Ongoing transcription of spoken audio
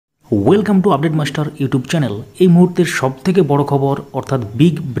Welcome to update master YouTube channel. এই মুহূর্তের সবথেকে বড় খবর অর্থাৎ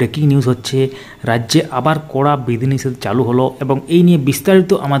বিগ ব্রেকিং নিউজ হচ্ছে রাজ্যে আবার কড়া বিধিনিষেধ চালু হলো এবং এই নিয়ে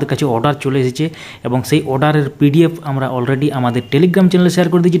বিস্তারিত আমাদের কাছে অর্ডার চলে এসেছে এবং সেই অর্ডারের পিডিএফ আমরা অলরেডি আমাদের টেলিগ্রাম চ্যানেলে শেয়ার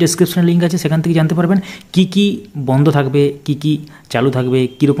করে দিয়েছি। ডেসক্রিপশনে লিঙ্ক আছে, সেখান থেকে জানতে পারবেন কি কি বন্ধ থাকবে, কি কি চালু থাকবে,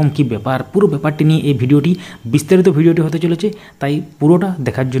 কীরকম কী ব্যাপার। পুরো ব্যাপারটি নিয়ে এই ভিডিওটি বিস্তারিত ভিডিওটি হতে চলেছে, তাই পুরোটা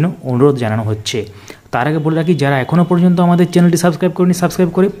দেখার জন্য অনুরোধ জানানো হচ্ছে। তার আগে বলে রাখি, যারা এখনও পর্যন্ত আমাদের চ্যানেলটি সাবস্ক্রাইব করেনি, সাবস্ক্রাইব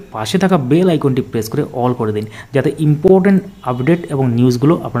করে পাশে থাকা বেল আইকনটি প্রেস করে অল করে দিন, যাতে ইম্পর্টেন্ট আপডেট এবং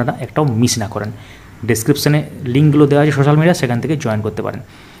নিউজগুলো আপনারা একটাও মিস না করেন। ডেসক্রিপশানে লিঙ্কগুলো দেওয়া আছে সোশ্যাল মিডিয়া, সেখান থেকে জয়েন করতে পারেন।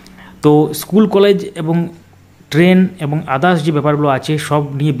 তো স্কুল, কলেজ এবং ট্রেন এবং আদার্স যে ব্যাপারগুলো আছে সব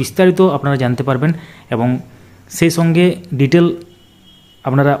নিয়ে বিস্তারিত আপনারা জানতে পারবেন এবং সেই সঙ্গে ডিটেল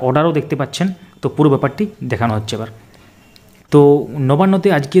আপনারা অর্ডারও দেখতে পাচ্ছেন। তো পুরো ব্যাপারটি দেখানো হচ্ছে এবার। তো নবান্নতে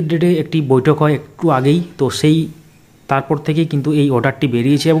আজকের ডেটে একটি বৈঠক হয় একটু আগেই, তো সেই তারপর থেকেই কিন্তু এই অর্ডারটি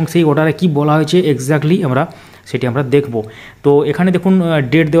বেরিয়েছে এবং সেই অর্ডারে কি বলা হয়েছে এক্স্যাক্টলি সেটি আমরা দেখব। তো এখানে দেখুন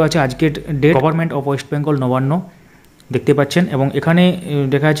ডেট দেওয়া আছে, আজকের date. Government of West Bengal Nabanna দেখতে পাচ্ছেন এবং এখানে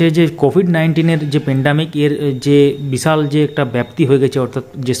দেখা যাচ্ছে যে কোভিড-19 যে প্যান্ডামিক এর যে বিশাল যে একটা ব্যাপ্তি হয়ে গেছে, অর্থাৎ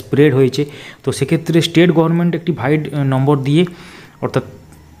যে স্প্রেড হয়েছে, তো সেক্ষেত্রে স্টেট গভর্নমেন্ট একটি ভাইড নম্বর দিয়ে অর্থাৎ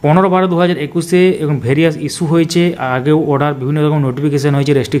 15/12/2021 এবং ভেরিয়াস ইস্যু হয়েছে। আগেও অর্ডার, বিভিন্ন রকম নোটিফিকেশান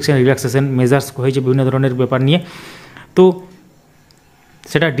হয়েছে, রেস্ট্রিকশন রিল্যাক্সেশন মেজার্স হয়েছে বিভিন্ন ধরনের ব্যাপার নিয়ে। তো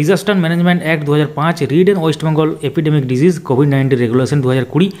সেটা disaster management act 2005, read and West Bengal epidemic disease COVID-19 regulation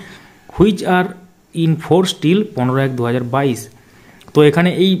 2020, which are in force till 15/1/2022। তো এখানে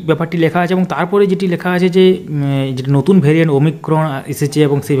এই ব্যাপারটি লেখা আছে এবং তারপরে যেটি লেখা আছে যে যেটি নতুন ভেরিয়েন্ট ওমিক্রন এসেছে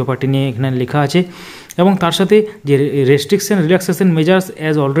এবং সেই ব্যাপারটি নিয়ে এখানে লেখা আছে এবং তার সাথে যে restriction relaxation measures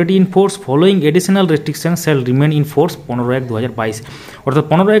as already in force following additional restriction shall remain in force 15/1/2022। অর্থাৎ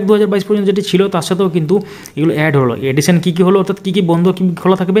 15/1/2022 পর্যন্ত যেটি ছিল তার সাথেও কিন্তু এগুলো অ্যাড হলো। এডিশন কী কী হলো, অর্থাৎ কী কী বন্ধ, কী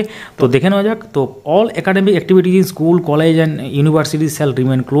খোলা থাকবে, তো দেখে নেওয়া যাক। তো all academic activities in school, college and universities shall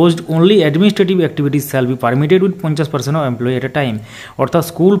remain closed, only administrative activities shall be permitted with 50% of employee at A time. অর্থাৎ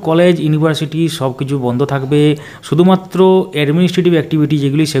স্কুল, কলেজ, ইউনিভার্সিটি সব কিছু বন্ধ থাকবে, শুধুমাত্র অ্যাডমিনিস্ট্রেটিভ অ্যাক্টিভিটি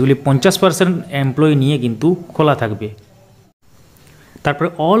যেগুলি সেগুলি 50% এমপ্লয়ি নিয়ে কিন্তু খোলা থাকবে। তারপরে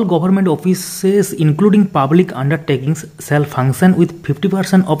all government offices including public undertakings shall function with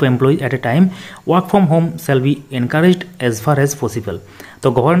 50% of employee at a time, work from home shall be encouraged as far as possible. তো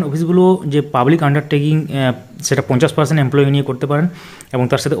গভর্নমেন্ট অফিসগুলো যে পাবলিক আন্ডারটেকিং সেটা 50% এমপ্লয়ি নিয়ে করতে পারেন এবং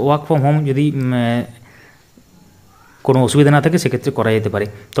তার সাথে ওয়ার্ক ফ্রম হোম যদি কোনো অসুবিধা না থাকে সেক্ষেত্রে করা যেতে পারে।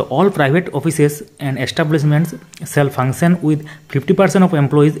 তো all private offices and establishments shall function with 50% of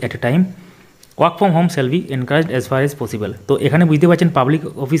employees at a time, work from home shall be encouraged as far as possible. তো এখানে বুঝতে পারছেন পাবলিক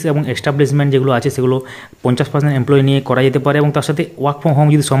অফিস এবং এস্টাবলিশমেন্ট যেগুলো আছে সেগুলো 50% এমপ্লয়ি নিয়ে করা যেতে পারে এবং তার সাথে ওয়ার্ক ফ্রম হোম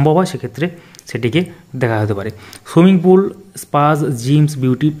যদি সম্ভব হয় সেক্ষেত্রে সেটিকে দেখা হতে পারে। Swimming pool, SPAS, gems,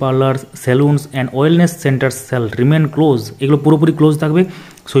 beauty পার্লার্স, সেলুনস and wellness saunters shall remain close. এগুলো পুরোপুরি ক্লোজ থাকবে।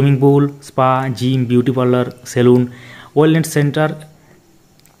 Swimming pool, spa, gym, beauty parlour, salon, wellness centre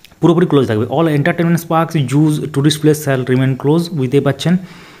পুরোপুরি ক্লোজ থাকবে। All entertainment parks, juice, tourist place shall remain close, বুঝতে পারছেন।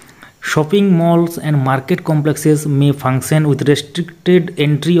 Shopping malls and market complexes may function with restricted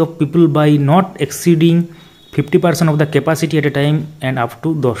entry of people by not exceeding 50% of the capacity at a time and up to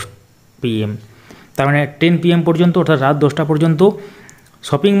 10 PM। তার মানে 10 PM পর্যন্ত, অর্থাৎ রাত 10টা পর্যন্ত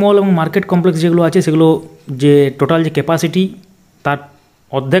shopping mall এবং মার্কেট কমপ্লেক্স যেগুলো আছে সেগুলো যে টোটাল যে ক্যাপাসিটি তার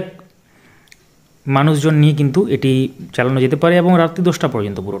অর্ধেক মানুষজন নিয়ে কিন্তু এটি চালানো যেতে পারে এবং রাত্রি 10টা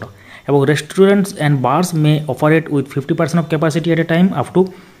পর্যন্ত পুরোটা। এবং restaurants and burst May operate with 50% of capacity at a time up to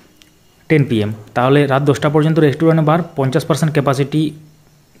 10 PM। তাহলে রাত 10টা পর্যন্ত রেস্টুরেন্ট বার 50% ক্যাপাসিটি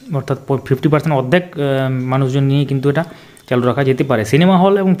অর্থাৎ 50% অর্ধেক মানুষজন নিয়ে কিন্তু এটা চালু রাখা যেতে পারে। সিনেমা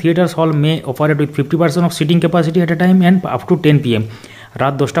হল এবং থিয়েটার্স হল মে operate with 50% of sitting capacity at a time and up to 10 PM।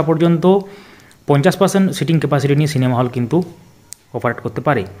 রাত 10টা পর্যন্ত 50% সিটিং ক্যাপাসিটি নিয়ে সিনেমা হল কিন্তু অপারেট করতে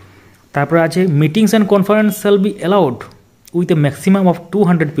পারে। তারপরে আছে meetings and conference shall be allowed with a maximum of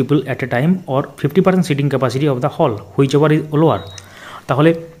 200 people at a time or 50% sitting capacity of the hall which ever is lower.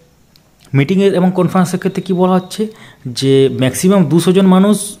 তাহলে মিটিংয়ের এবং কনফারেন্সের ক্ষেত্রে কী বলা হচ্ছে যে ম্যাক্সিমাম 200 জন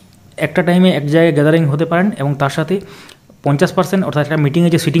মানুষ একটা টাইমে এক জায়গায় গ্যাদারিং হতে পারেন এবং তার সাথে 50% অর্থাৎ একটা মিটিংয়ে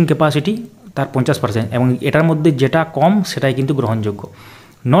যে সিটিং ক্যাপাসিটি তার 50% এবং এটার মধ্যে যেটা কম সেটাই কিন্তু গ্রহণযোগ্য।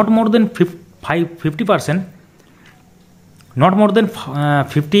 Not more then 50% not more than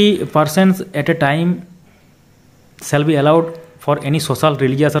 50% at a time shall be allowed for any social,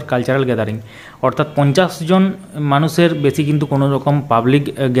 religious R cultural gathering. অর্থাৎ 50 জন মানুষের বেশি কিন্তু কোনো রকম পাবলিক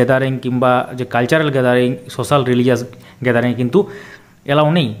গ্যাদারিং কিংবা যে cultural gathering, social religious gathering কিন্তু এলাও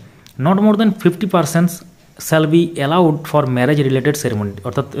নেই। Not more then 50% shall be allowed for marriage related ceremony,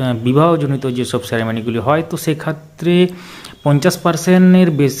 অর্থাৎ বিবাহজনিত যেসব সেরেমনিগুলি হয় তো সেক্ষেত্রে 50%-এর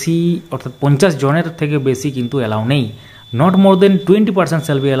বেশি অর্থাৎ 50 জনের থেকে বেশি কিন্তু অ্যালাউ নেই। Not more then 20%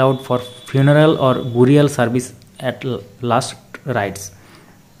 shall be allowed for funeral or burial service at last rights.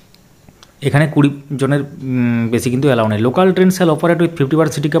 এখানে 20 জনের বেশি কিন্তু অ্যালাউ নেই। Local train shall operate with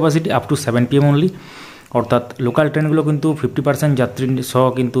 50% city capacity up to 7 PM only, অর্থাৎ লোকাল ট্রেনগুলো কিন্তু 50% যাত্রী সহ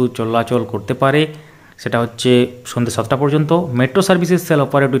কিন্তু চলাচল করতে পারে, সেটা হচ্ছে সন্ধ্যে 7টা পর্যন্ত। Metro services shall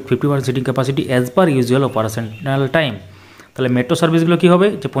operate with 50% sitting capacity as per usual operational time. তাহলে মেট্রো সার্ভিসগুলো কী হবে,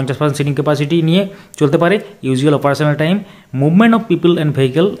 যে 50% সিটিং ক্যাপাসিটি নিয়ে চলতে পারে, usual operational time. Movement of people and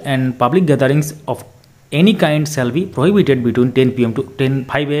vehicle and public gatherings of any kind shall be prohibited between 10 PM to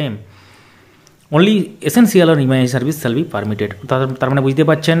 5 AM। Only essential R emergency service shall be permitted. তার মানে বুঝতে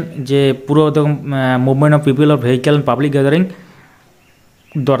পারছেন যে পুরো movement of people of vehicle and public gathering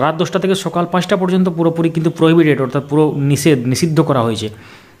রাত 10টা থেকে সকাল 5টা পর্যন্ত পুরোপুরি কিন্তু প্রহিবিটেড, অর্থাৎ পুরো নিষিদ্ধ করা হয়েছে।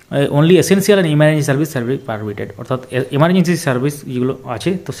 Only essential and emergency service shall be permitted, অর্থাৎ এমার্জেন্সি সার্ভিস যেগুলো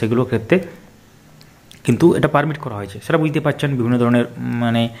আছে তো সেগুলোর ক্ষেত্রে কিন্তু এটা পারমিট করা হয়েছে। সেটা বুঝতে পারছেন বিভিন্ন ধরনের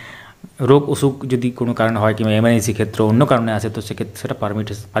মানে রোগ অসুখ যদি কোনো কারণে হয় কিংবা এমার্জেন্সি ক্ষেত্রে অন্য কারণে আসে তো সেক্ষেত্রে সেটা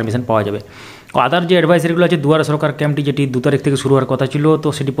পারমিশন পাওয়া যাবে। আদার যে অ্যাডভাইসারিগুলো আছে, দুয়ারে সরকার ক্যাম্পটি যেটি 2 তারিখ থেকে শুরু হওয়ার কথা ছিল তো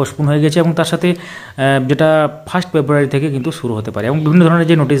সেটি পোস্টপোন হয়ে গেছে, এবং তার সাথে যেটা 1 ফেব্রুয়ারি থেকে কিন্তু শুরু হতে পারে। এবং বিভিন্ন ধরনের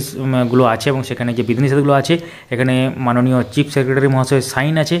যে নোটিশগুলো আছে এবং সেখানে যে বিধিনিষেধগুলো আছে এখানে মাননীয় চিফ সেক্রেটারি মহাশয়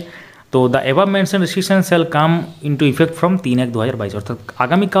সাইন আছে। তো the above mention restriction shall come into effect from 3/1/2022, অর্থাৎ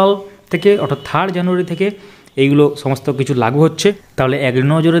আগামীকাল থেকে অর্থাৎ 3 জানুয়ারি থেকে এইগুলো সমস্ত কিছু লাগু হচ্ছে। তাহলে এক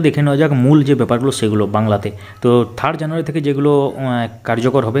নজরে দেখে নেওয়া যাক মূল যে ব্যাপারগুলো সেগুলো বাংলাতে। তো 3 জানুয়ারি থেকে যেগুলো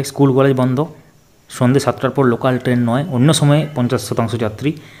কার্যকর হবে, স্কুল কলেজ বন্ধ, সন্ধ্যে 7টার পর লোকাল ট্রেন নয়, অন্য সময়ে 50% যাত্রী,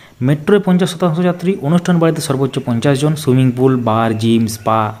 মেট্রোয় 50% যাত্রী, অনুষ্ঠান বাড়িতে সর্বোচ্চ 50 জন, সুইমিং পুল, বার, জিম,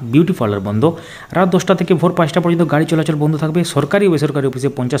 স্পা, বিউটি পার্লার বন্ধ, রাত 10টা থেকে ভোর 5টা পর্যন্ত গাড়ি চলাচল বন্ধ থাকবে, সরকারি ও বেসরকারি অফিসে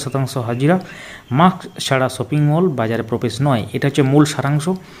 50% হাজিরা, মাস্ক ছাড়া শপিং মল বাজারে প্রবেশ নয়। এটা হচ্ছে মূল সারাংশ।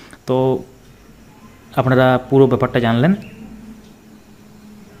 তো আপনারা পুরো ব্যাপারটা জানলেন।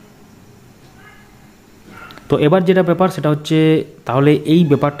 তো এবার যেটা ব্যাপার সেটা হচ্ছে তাহলে এই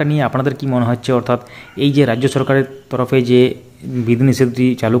ব্যাপারটা নিয়ে আপনাদের কি মনে হচ্ছে, অর্থাৎ এই যে রাজ্য সরকারের তরফে যে বিধিনিষেধটি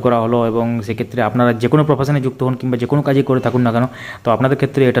চালু করা হলো এবং সেক্ষেত্রে আপনারা যে কোনো প্রফেশনে যুক্ত হন কিংবা যে কোনো কাজে করে থাকুন না কেন, তো আপনাদের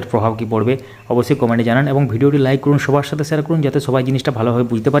ক্ষেত্রে এটার প্রভাব কী পড়বে অবশ্যই কমেন্টে জানান, এবং ভিডিওটি লাইক করুন, সবার সাথে শেয়ার করুন যাতে সবাই জিনিসটা ভালোভাবে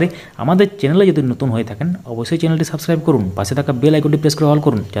বুঝতে পারে। আমাদের চ্যানেলে যদি নতুন হয়ে থাকেন অবশ্যই চ্যানেলটি সাবস্ক্রাইব করুন, পাশে থাকা বেল আইকনটি প্রেস করে অল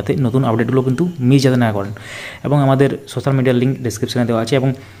করুন যাতে নতুন আপডেটগুলো কিন্তু মিস যাতে না করেন। এবং আমাদের সোশ্যাল মিডিয়ার লিঙ্ক ডেসক্রিপশনে দেওয়া আছে, এবং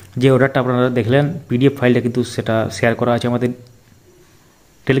যে অর্ডারটা আপনারা দেখলেন PDF ফাইলটা কিন্তু সেটা শেয়ার করা আছে আমাদের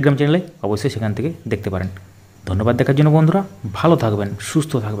টেলিগ্রাম চ্যানেলে, অবশ্যই সেখান থেকে দেখতে পারেন। ধন্যবাদ দেখার জন্য বন্ধুরা, ভালো থাকবেন,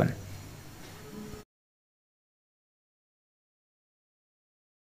 সুস্থ থাকবেন।